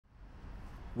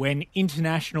When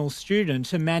international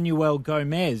student Emmanuel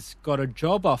Gomez got a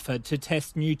job offer to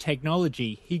test new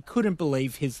technology, he couldn't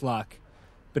believe his luck.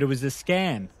 But it was a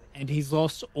scam, and he's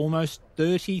lost almost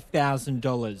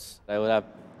 $30,000. I would have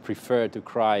preferred to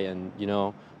cry and,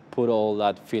 put all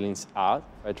that feelings out.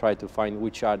 I tried to find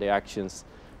which are the actions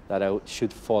that I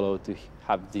should follow to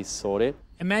have this sorted.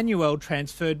 Emmanuel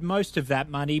transferred most of that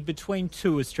money between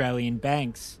two Australian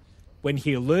banks. When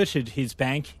he alerted his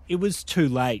bank, it was too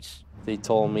late. They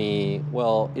told me,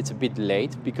 well, it's a bit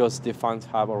late because the funds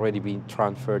have already been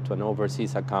transferred to an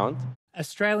overseas account.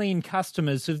 Australian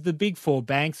customers of the big four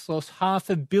banks lost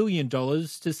 $500 million to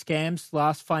scams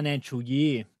last financial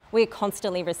year. We're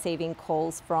constantly receiving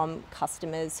calls from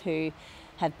customers who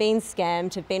have been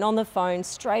scammed, have been on the phone,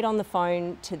 straight on the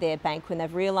phone to their bank when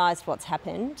they've realised what's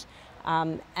happened,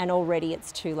 and already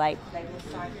it's too late.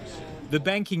 The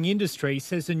banking industry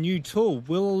says a new tool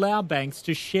will allow banks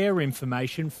to share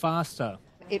information faster.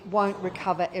 It won't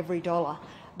recover every dollar,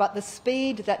 but the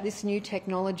speed that this new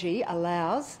technology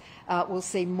allows will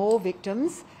see more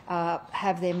victims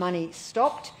have their money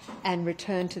stopped and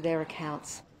returned to their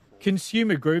accounts.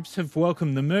 Consumer groups have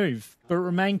welcomed the move, but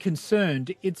remain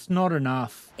concerned it's not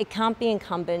enough. It can't be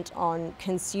incumbent on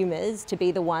consumers to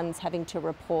be the ones having to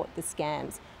report the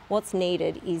scams. What's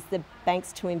needed is the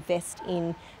banks to invest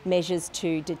in measures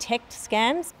to detect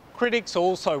scams. Critics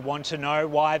also want to know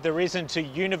why there isn't a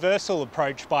universal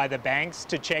approach by the banks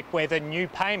to check whether new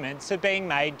payments are being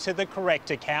made to the correct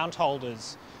account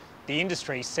holders. The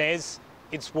industry says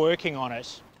it's working on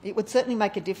it. It would certainly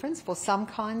make a difference for some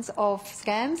kinds of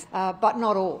scams, but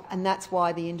not all. And that's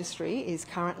why the industry is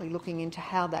currently looking into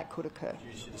how that could occur.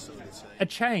 A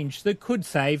change that could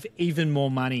save even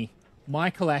more money.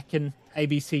 Michael Atkin,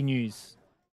 ABC News.